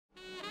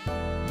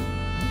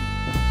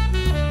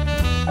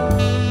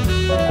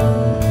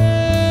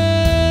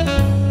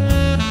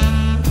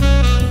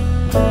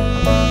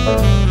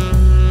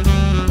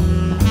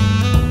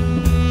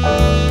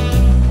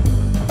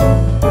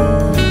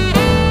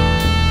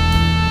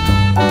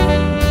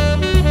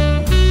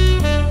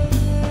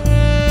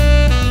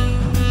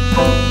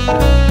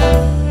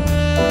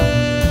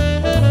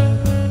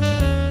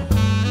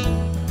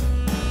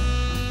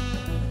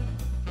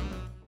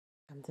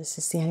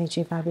the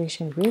energy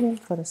vibration reading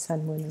for the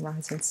sun, moon, and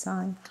rising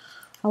sign.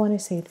 I want to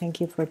say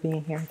thank you for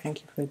being here.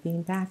 Thank you for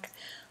being back.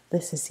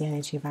 This is the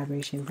energy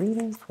vibration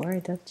reading for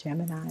the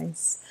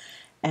Geminis.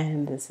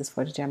 And this is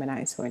for the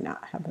Geminis who are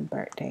not having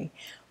birthday.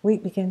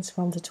 Week begins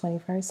from the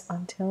 21st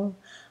until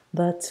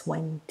the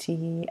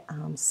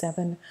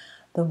 27th.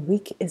 The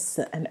week is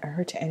an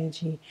earth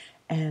energy,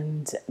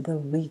 and the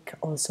week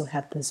also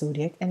have the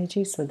zodiac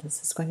energy. So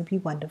this is going to be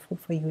wonderful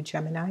for you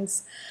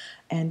Geminis,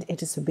 and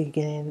it is the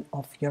beginning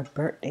of your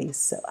birthday.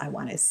 So I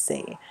want to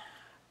say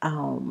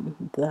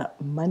the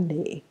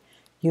Monday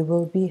you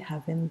will be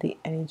having the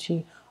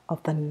energy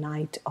of the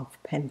Knight of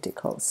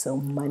Pentacles. So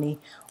money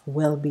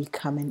will be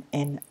coming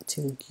in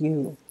to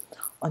you.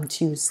 On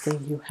Tuesday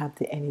you have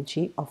the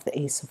energy of the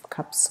Ace of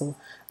Cups. So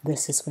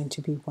this is going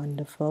to be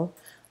wonderful.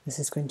 This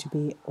is going to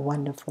be a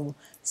wonderful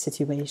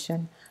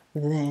situation.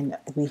 Then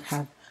we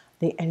have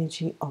the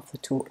energy of the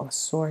Two of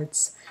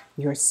Swords.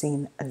 You're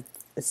seeing a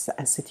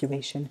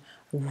situation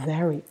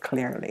very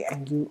clearly,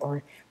 and you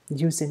are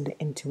using the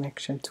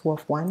intuition. Two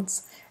of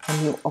Wands, a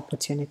new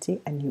opportunity,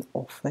 a new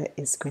offer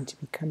is going to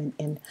be coming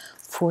in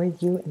for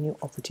you. A new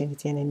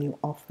opportunity and a new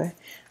offer,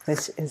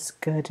 which is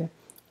good.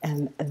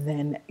 And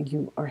then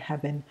you are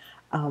having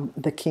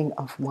the King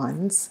of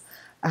Wands.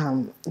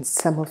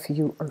 Some of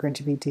you are going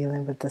to be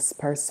dealing with this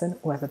person,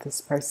 whoever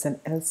this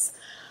person is.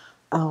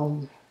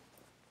 And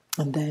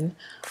then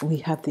we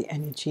have the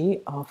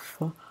energy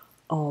of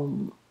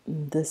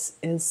this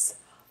is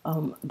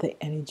the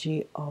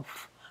energy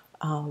of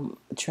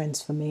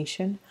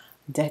transformation,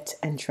 death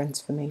and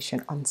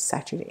transformation on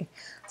Saturday.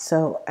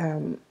 So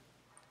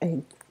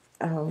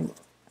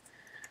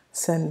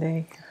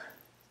Sunday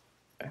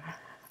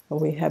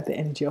we have the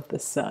energy of the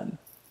sun.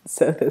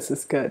 So this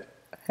is good.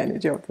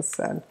 Energy of the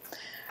sun.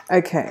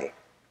 Okay,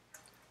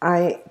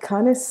 I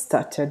kind of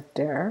stuttered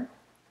there,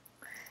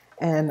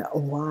 and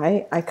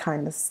why I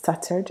kind of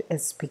stuttered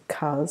is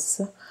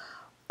because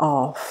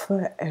of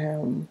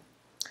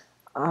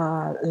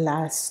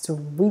last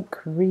week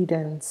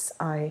readings.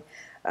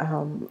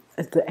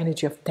 The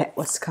energy of death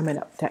was coming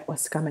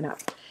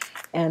up,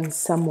 and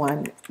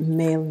someone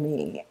mailed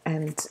me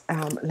and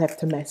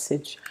left a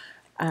message.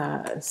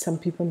 Some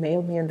people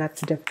mailed me and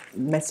left a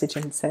message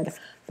and said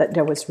that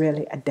there was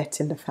really a death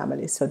in the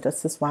family. So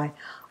this is why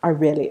I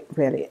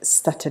really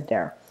stuttered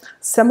there.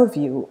 Some of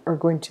you are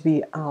going to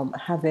be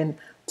having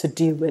to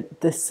deal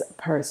with this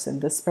person.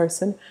 This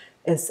person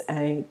is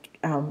a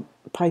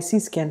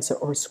Pisces, Cancer,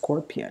 or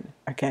Scorpion.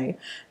 Okay,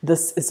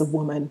 this is a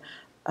woman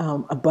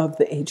above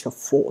the age of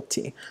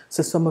 40.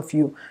 So some of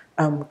you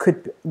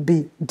could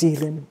be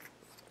dealing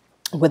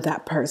with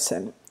that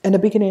person. In the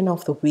beginning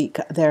of the week,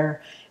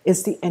 there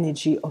is the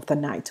energy of the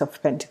Knight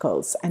of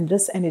Pentacles, and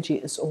this energy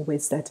is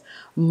always that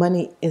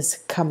money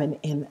is coming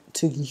in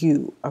to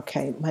you.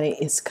 Okay,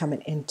 money is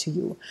coming into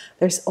you.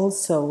 There's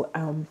also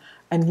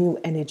a new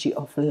energy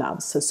of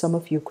love. So some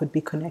of you could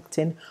be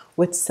connecting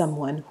with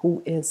someone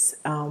who is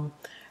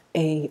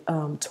a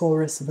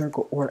Taurus,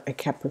 Virgo, or a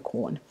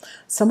Capricorn.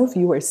 Some of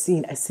you are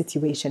seeing a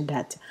situation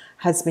that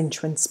has been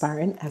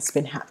transparent, has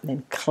been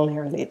happening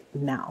clearly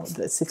now.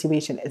 The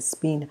situation is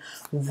being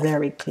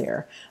very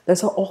clear.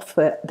 There's an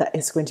offer that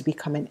is going to be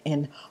coming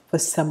in for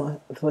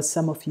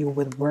some of you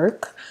with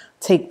work.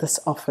 Take this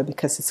offer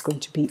because it's going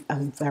to be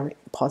very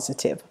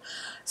positive.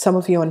 Some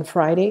of you on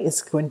Friday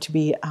is going to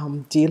be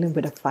dealing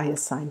with a fire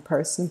sign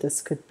person.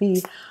 This could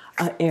be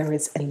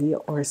Aries,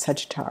 Leo, or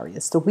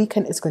Sagittarius. The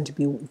weekend is going to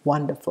be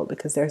wonderful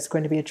because there's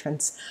going to be a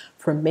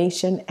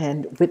transformation,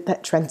 and with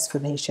that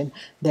transformation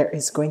there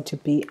is going to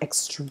be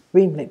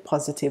extremely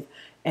positive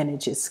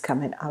energies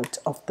coming out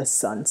of the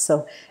sun.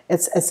 So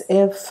it's as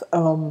if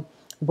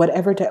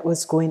whatever that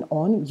was going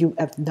on, you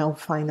have now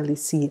finally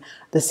see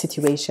the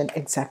situation,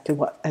 exactly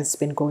what has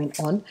been going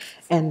on,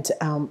 and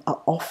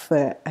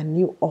a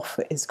new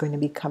offer is going to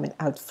be coming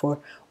out for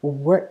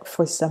work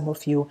for some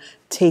of you.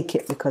 Take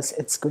it because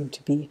it's going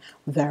to be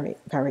very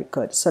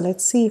good. So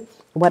let's see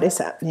what is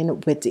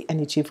happening with the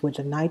energy with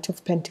the Knight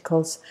of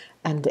Pentacles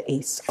and the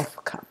Ace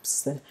of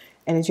Cups. The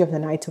energy of the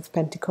Knight of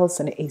Pentacles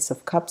and the Ace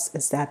of Cups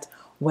is that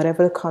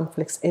whatever the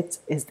conflicts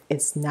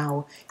is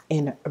now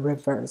in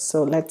reverse.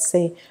 So let's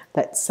say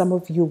that some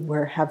of you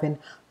were having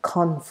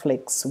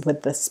conflicts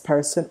with this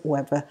person,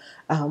 whoever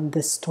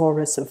this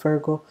Taurus,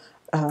 Virgo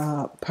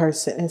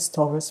person is,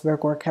 Taurus,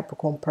 Virgo, or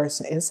Capricorn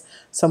person is.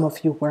 Some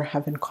of you were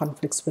having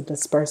conflicts with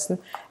this person,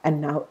 and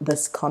now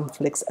this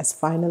conflict has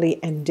finally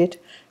ended,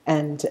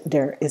 and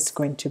there is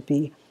going to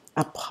be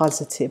a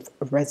positive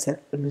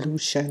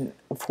resolution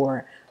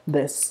for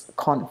this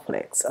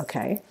conflicts.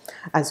 Okay,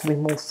 as we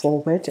move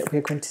forward,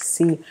 we're going to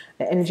see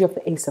the energy of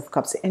the Ace of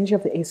Cups. The energy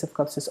of the Ace of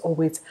Cups is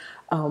always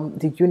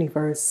the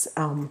universe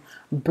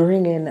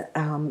bringing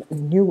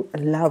new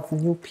love,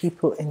 new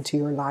people into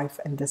your life,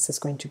 and this is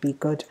going to be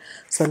good.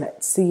 So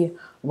let's see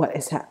what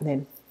is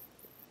happening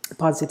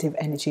positive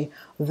energy,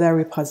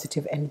 very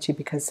positive energy,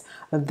 because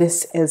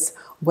this is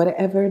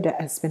whatever that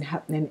has been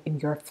happening in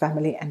your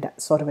family and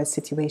that sort of a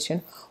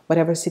situation,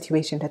 whatever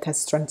situation that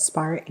has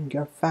transpired in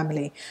your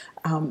family,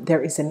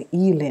 there is an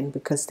healing,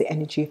 because the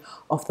energy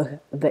of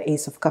the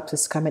Ace of Cups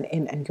is coming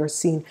in, and you're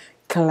seeing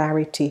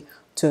clarity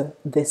to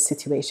this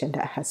situation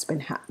that has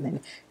been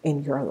happening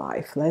in your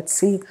life. Let's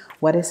see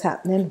what is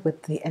happening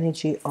with the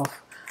energy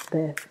of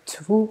the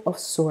Two of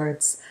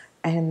Swords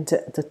and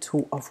the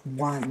Two of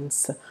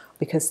Wands,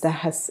 because that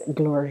has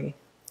glory.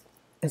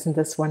 Isn't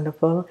this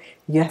wonderful?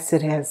 Yes,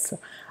 it is.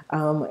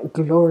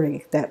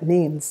 Glory. That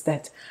means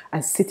that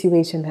a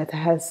situation that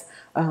has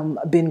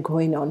been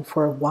going on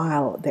for a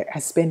while, there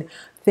has been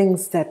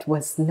things that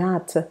was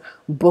not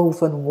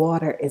woven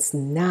water, is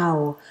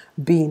now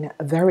being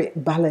very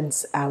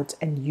balanced out,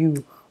 and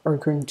you are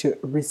going to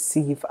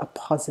receive a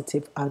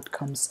positive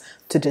outcomes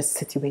to this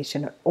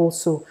situation.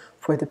 Also,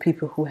 for the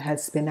people who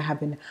has been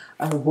having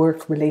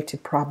work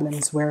related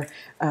problems, where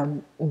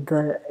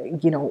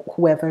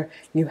whoever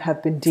you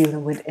have been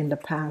dealing with in the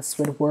past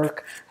with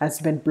work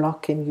has been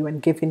blocking you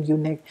and giving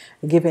you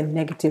giving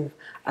negative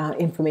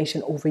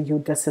information over you,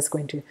 this is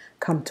going to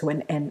come to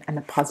an end, and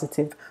a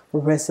positive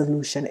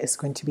resolution is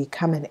going to be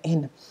coming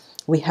in.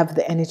 We have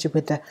the energy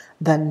with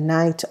the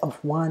Knight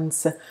of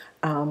Wands.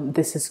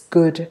 This is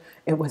good.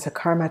 It was a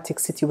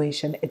karmatic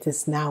situation. It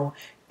is now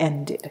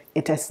ended.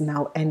 It has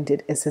now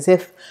ended. It's as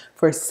if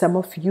for some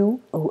of you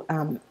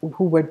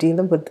who were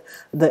dealing with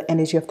the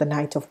energy of the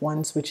Knight of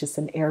Wands, which is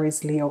an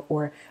Aries, Leo,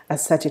 or a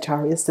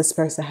Sagittarius, this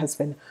person has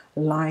been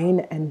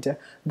lying, and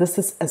this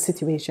is a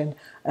situation,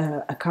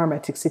 a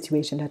karmatic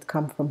situation that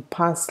come from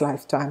past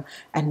lifetime,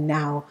 and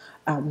now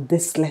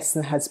this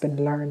lesson has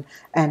been learned,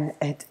 and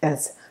it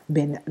has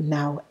been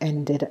now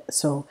ended.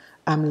 So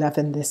I'm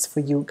loving this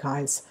for you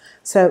guys.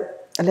 So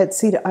let's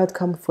see the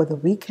outcome for the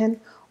weekend.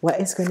 What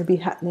is going to be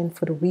happening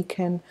for the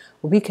weekend?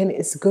 The weekend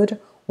is good.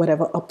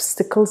 Whatever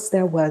obstacles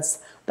there was,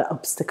 the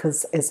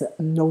obstacles is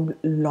no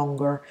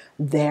longer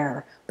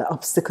there. The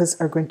obstacles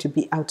are going to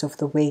be out of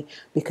the way,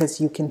 because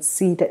you can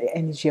see that the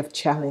energy of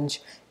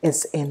challenge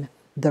is in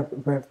the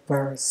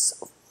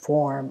reverse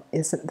form.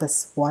 Isn't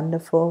this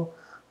wonderful?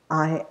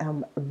 I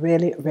am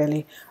really,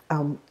 really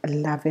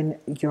loving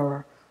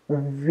your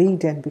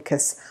reading,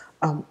 because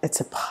it's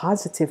a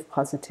positive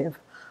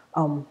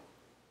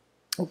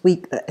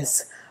week that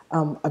is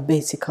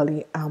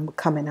basically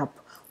coming up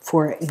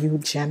for you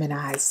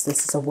Geminis.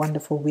 This is a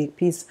wonderful week.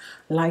 Please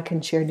like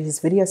and share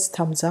these videos,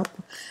 thumbs up,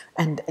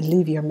 and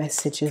leave your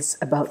messages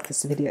about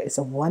this video. It's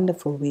a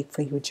wonderful week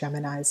for you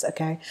Geminis.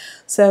 Okay,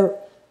 so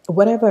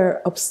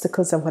whatever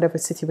obstacles and whatever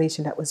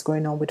situation that was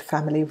going on with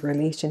family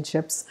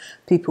relationships,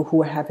 people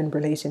who are having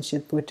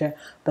relationship with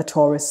the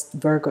Taurus,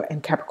 Virgo,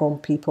 and Capricorn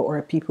people,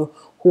 or people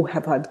who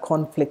have had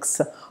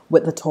conflicts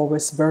with the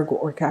Taurus, Virgo,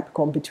 or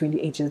Capricorn between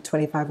the ages of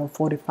 25 and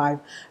 45,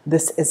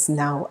 this is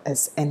now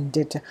as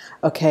ended.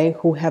 Okay,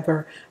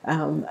 whoever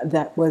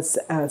that was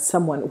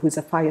someone who's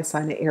a fire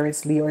sign,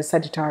 Aries, Leo, or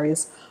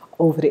Sagittarius,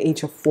 over the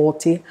age of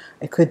 40.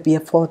 It could be a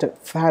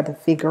father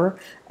figure.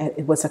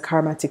 It was a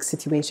karmatic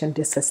situation.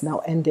 This has now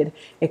ended.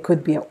 It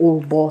could be an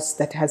old boss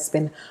that has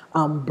been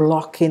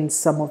blocking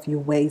some of your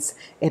ways.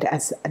 It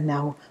has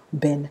now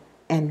been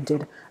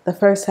ended. The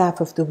first half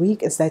of the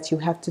week is that you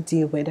have to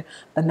deal with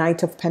the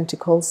Knight of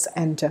Pentacles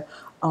and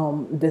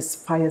this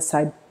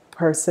fireside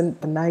person.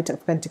 The Knight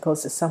of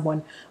Pentacles is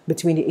someone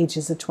between the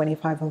ages of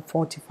 25 and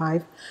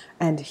 45,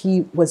 and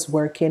he was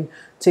working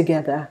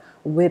together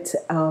with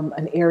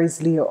an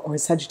Aries, Leo, or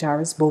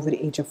Sagittarius over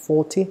the age of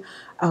 40.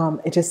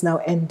 It is now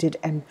ended,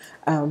 and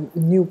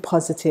new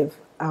positive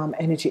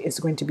energy is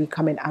going to be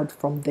coming out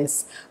from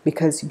this,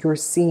 because you're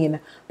seeing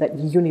that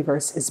the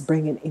universe is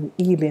bringing in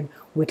healing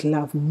with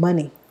love.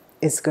 Money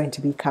is going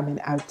to be coming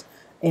out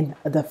in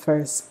the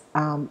first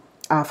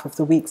half of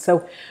the week.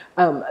 So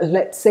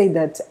let's say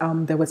that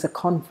there was a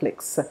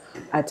conflict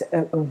at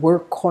a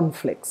work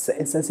conflicts.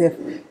 It's as if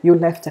you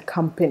left a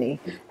company,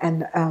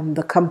 and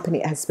the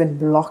company has been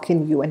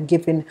blocking you and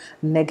giving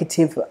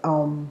negative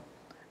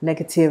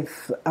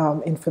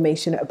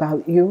information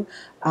about you.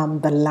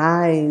 The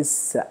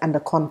lies and the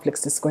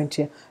conflicts is going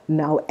to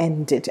now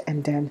end it,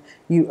 and then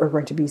you are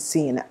going to be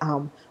seeing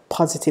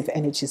positive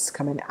energies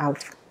coming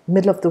out.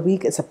 Middle of the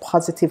week is a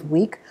positive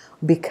week,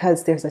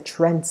 because there's a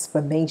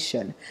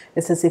transformation.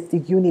 It's as if the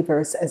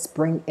universe is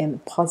bringing in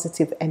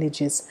positive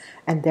energies,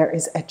 and there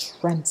is a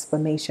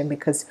transformation,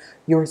 because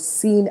you're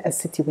seeing a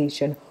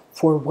situation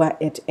for what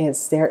it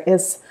is. There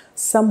is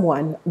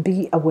someone,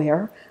 be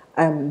aware,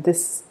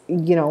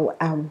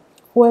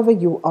 whoever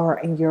you are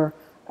and you're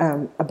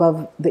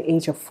above the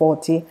age of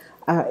 40,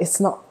 it's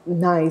not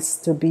nice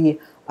to be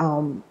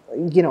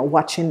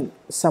watching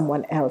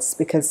someone else,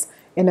 because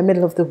in the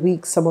middle of the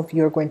week, some of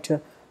you are going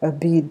to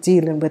be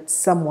dealing with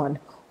someone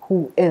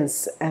who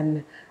is,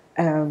 and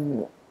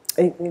dealing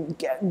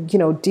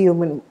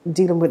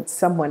with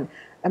someone.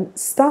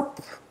 Stop,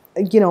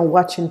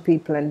 watching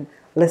people and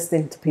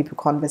listening to people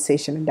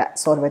conversation and that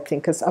sort of a thing,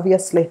 because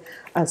obviously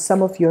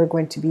some of you are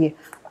going to be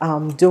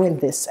doing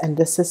this, and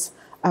this is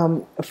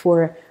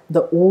for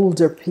the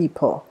older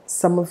people.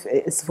 Some of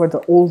it is for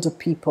the older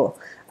people.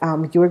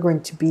 You're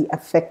going to be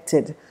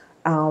affected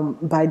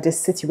by this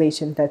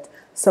situation, that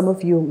some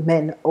of you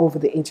men over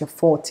the age of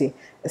 40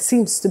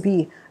 seems to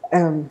be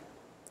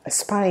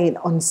spying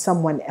on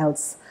someone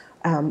else.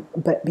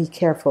 But be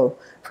careful.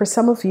 For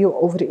some of you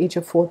over the age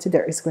of 40,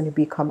 there is going to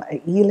become a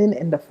healing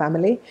in the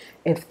family.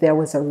 If there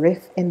was a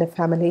rift in the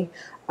family,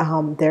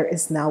 there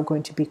is now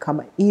going to become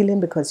a healing,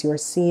 because you're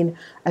seeing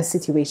a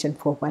situation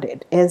for what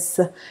it is,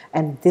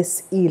 and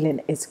this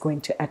healing is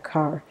going to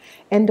occur.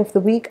 End of the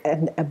week,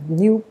 and a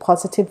new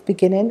positive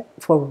beginning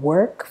for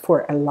work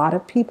for a lot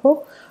of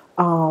people.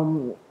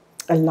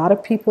 A lot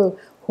of people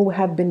who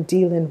have been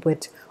dealing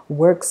with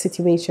work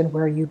situation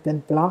where you've been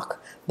blocked,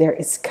 there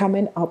is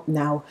coming up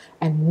now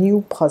a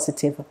new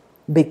positive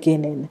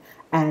beginning,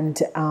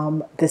 and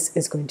this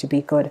is going to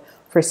be good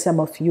for some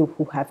of you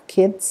who have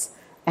kids,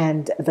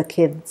 and the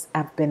kids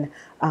have been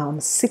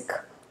sick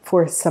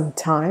for some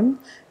time.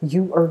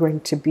 You are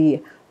going to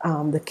be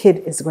the kid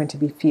is going to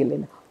be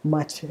feeling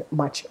much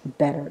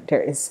better.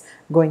 There is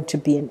going to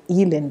be an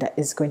healing that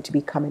is going to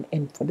be coming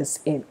in for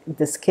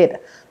this kid.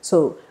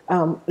 So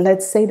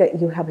let's say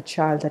that you have a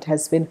child that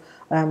has been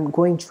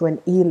going through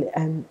an ill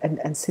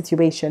and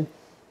situation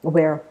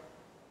where,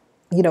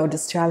 you know,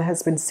 this child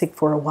has been sick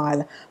for a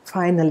while.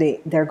 Finally,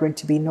 they're going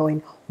to be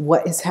knowing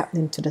what is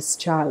happening to this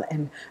child,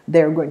 and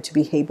they're going to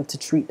be able to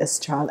treat this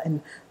child,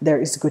 and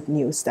there is good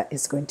news that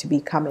is going to be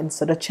coming.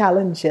 So the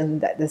challenging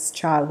that this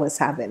child was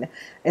having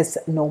is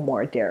no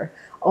more there.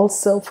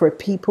 Also, for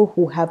people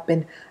who have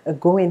been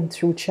going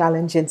through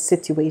challenging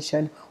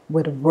situation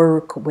with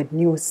work, with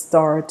new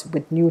start,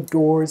 with new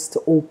doors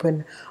to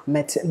open,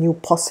 met new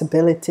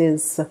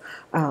possibilities,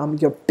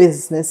 your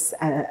business,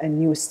 a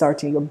new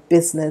start in your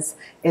business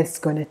is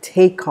going to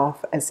take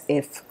off as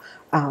if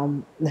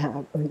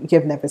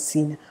you've never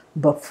seen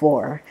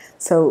before.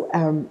 So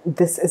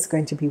this is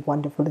going to be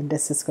wonderful, and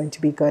this is going to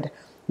be good.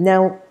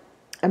 Now,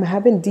 I'm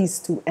having these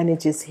two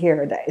energies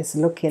here that is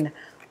looking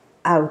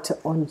out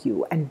on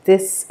you, and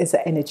this is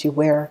an energy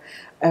where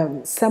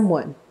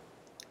someone,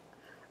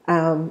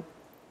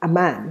 a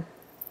man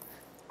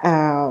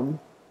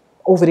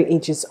over the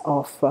ages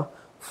of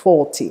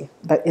 40,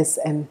 that is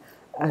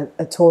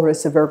a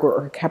Taurus, a Virgo,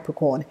 or a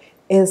Capricorn,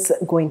 is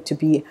going to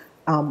be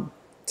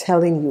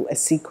telling you a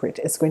secret.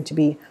 It's going to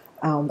be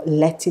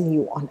letting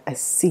you on a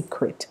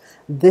secret.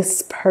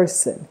 This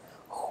person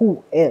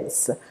who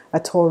is a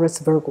Taurus,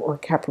 Virgo, or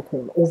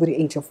Capricorn over the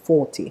age of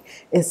 40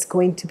 is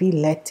going to be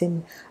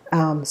letting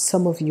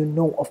some of you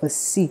know of a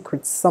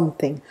secret,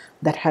 something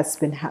that has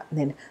been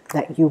happening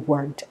that you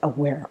weren't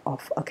aware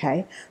of.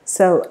 Okay,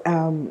 so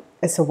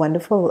it's a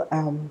wonderful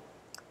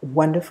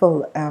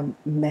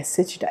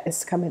message that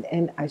is coming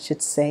in, I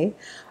should say.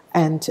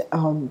 And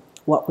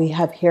what we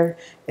have here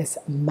is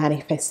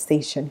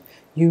manifestation.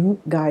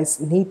 You guys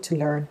need to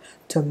learn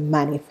to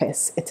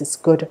manifest. It is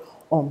good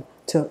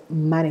to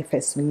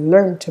manifest.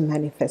 Learn to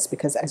manifest,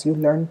 because as you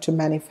learn to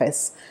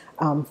manifest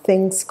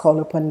things, call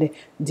upon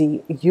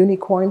the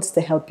unicorns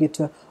to help you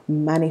to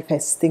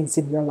manifest things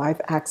in your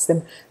life. Ask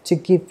them to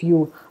give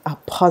you a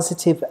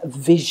positive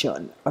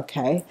vision,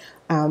 okay?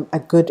 A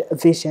good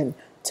vision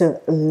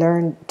to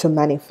learn to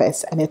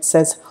manifest. And it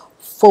says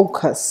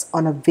focus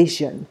on a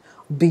vision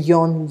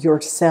beyond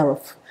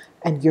yourself,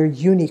 and your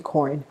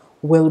unicorn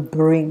will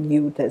bring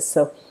you this.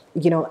 So,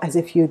 you know, as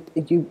if you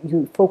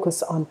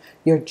focus on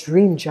your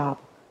dream job,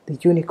 the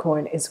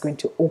unicorn is going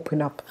to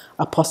open up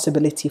a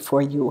possibility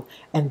for you,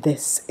 and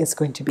this is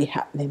going to be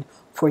happening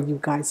for you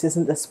guys.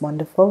 Isn't this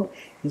wonderful?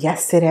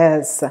 Yes, it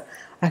is.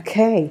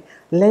 Okay,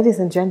 ladies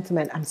and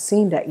gentlemen, I'm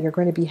seeing that you're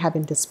going to be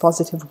having this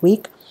positive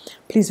week.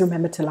 Please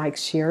remember to like,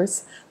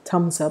 shares,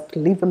 thumbs up,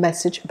 leave a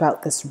message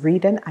about this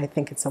reading. I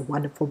think it's a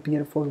wonderful,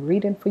 beautiful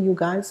reading for you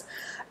guys.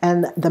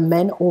 And the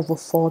men over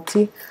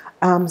 40,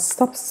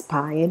 stop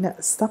spying,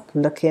 stop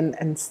looking,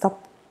 and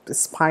stop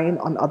spying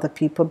on other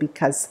people,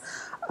 because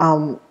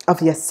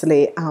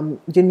obviously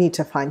you need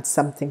to find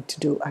something to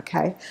do.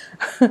 Okay.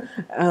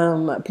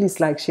 Please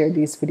like, share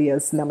these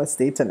videos.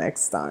 Namaste till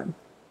next time.